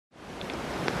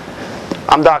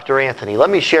I'm Dr. Anthony. Let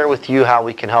me share with you how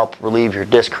we can help relieve your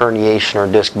disc herniation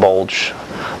or disc bulge.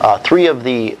 Three of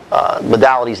the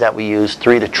modalities that we use,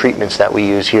 three of the treatments that we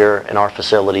use here in our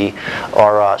facility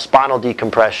are spinal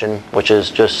decompression, which is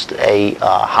just a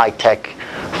high-tech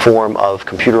form of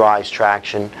computerized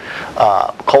traction,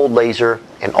 cold laser,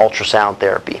 and ultrasound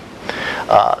therapy.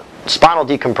 Spinal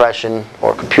decompression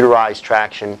or computerized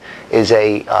traction is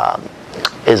a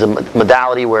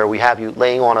modality where we have you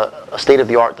laying on a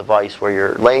state-of-the-art device where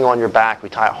you're laying on your back. We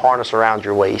tie a harness around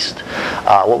your waist.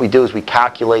 What we do is we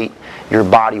calculate your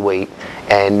body weight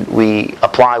and we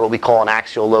apply what we call an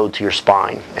axial load to your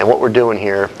spine. And what we're doing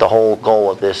here, the whole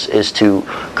goal of this is to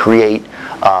create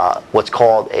what's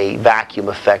called a vacuum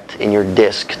effect in your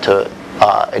disc to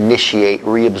initiate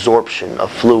reabsorption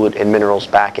of fluid and minerals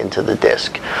back into the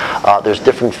disc. There's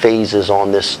different phases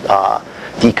on this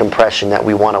decompression that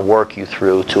we want to work you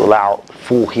through to allow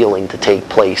full healing to take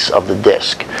place of the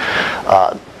disc.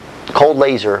 Cold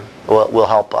laser will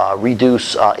help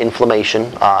reduce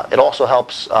inflammation. It also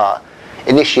helps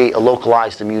initiate a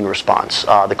localized immune response.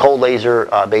 The cold laser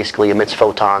basically emits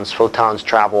photons. Photons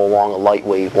travel along a light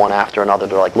wave one after another.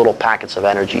 They're like little packets of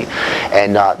energy.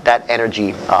 And that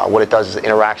energy, what it does is it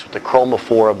interacts with the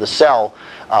chromophore of the cell.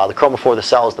 The chromophore of the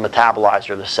cell is the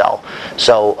metabolizer of the cell.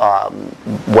 So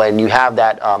when you have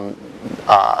that,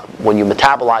 when you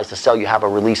metabolize the cell, you have a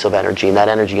release of energy, and that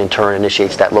energy in turn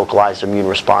initiates that localized immune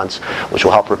response, which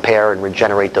will help repair and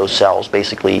regenerate those cells,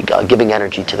 basically giving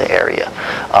energy to the area.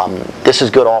 This is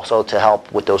good also to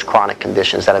help with those chronic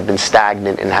conditions that have been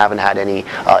stagnant and haven't had any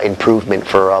improvement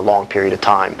for a long period of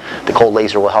time. The cold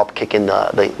laser will help kick in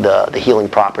the healing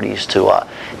properties to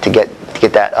get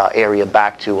that area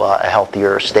back to a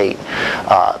healthier state.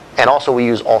 And also we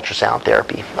use ultrasound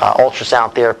therapy.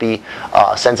 Ultrasound therapy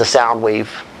sends a sound wave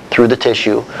through the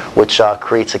tissue, which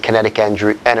creates a kinetic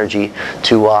energy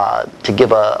to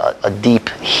give a deep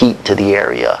heat to the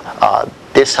area.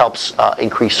 This helps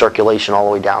increase circulation all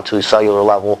the way down to the cellular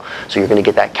level, so you're going to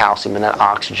get that calcium and that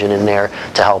oxygen in there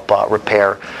to help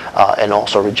repair and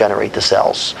also regenerate the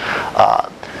cells.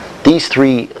 These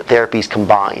three therapies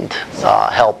combined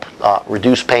help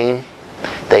reduce pain.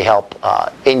 They help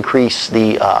increase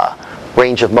the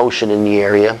range of motion in the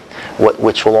area,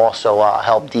 which will also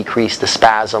help decrease the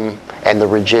spasm and the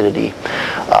rigidity.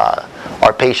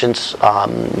 Our patients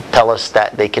tell us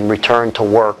that they can return to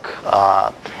work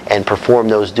and perform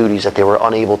those duties that they were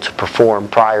unable to perform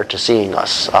prior to seeing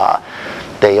us.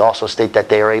 They also state that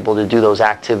they are able to do those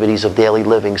activities of daily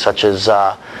living, such as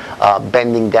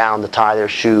bending down to tie their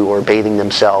shoe, or bathing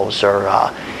themselves, or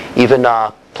even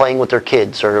playing with their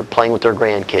kids or playing with their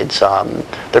grandkids.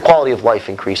 Their quality of life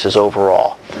increases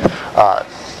overall.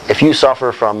 If you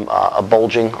suffer from a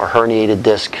bulging or herniated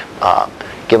disc,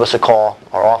 give us a call.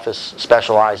 Our office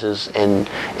specializes in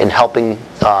helping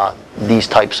these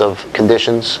types of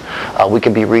conditions. We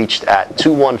can be reached at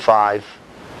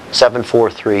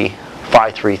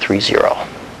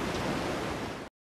 215-743-5330.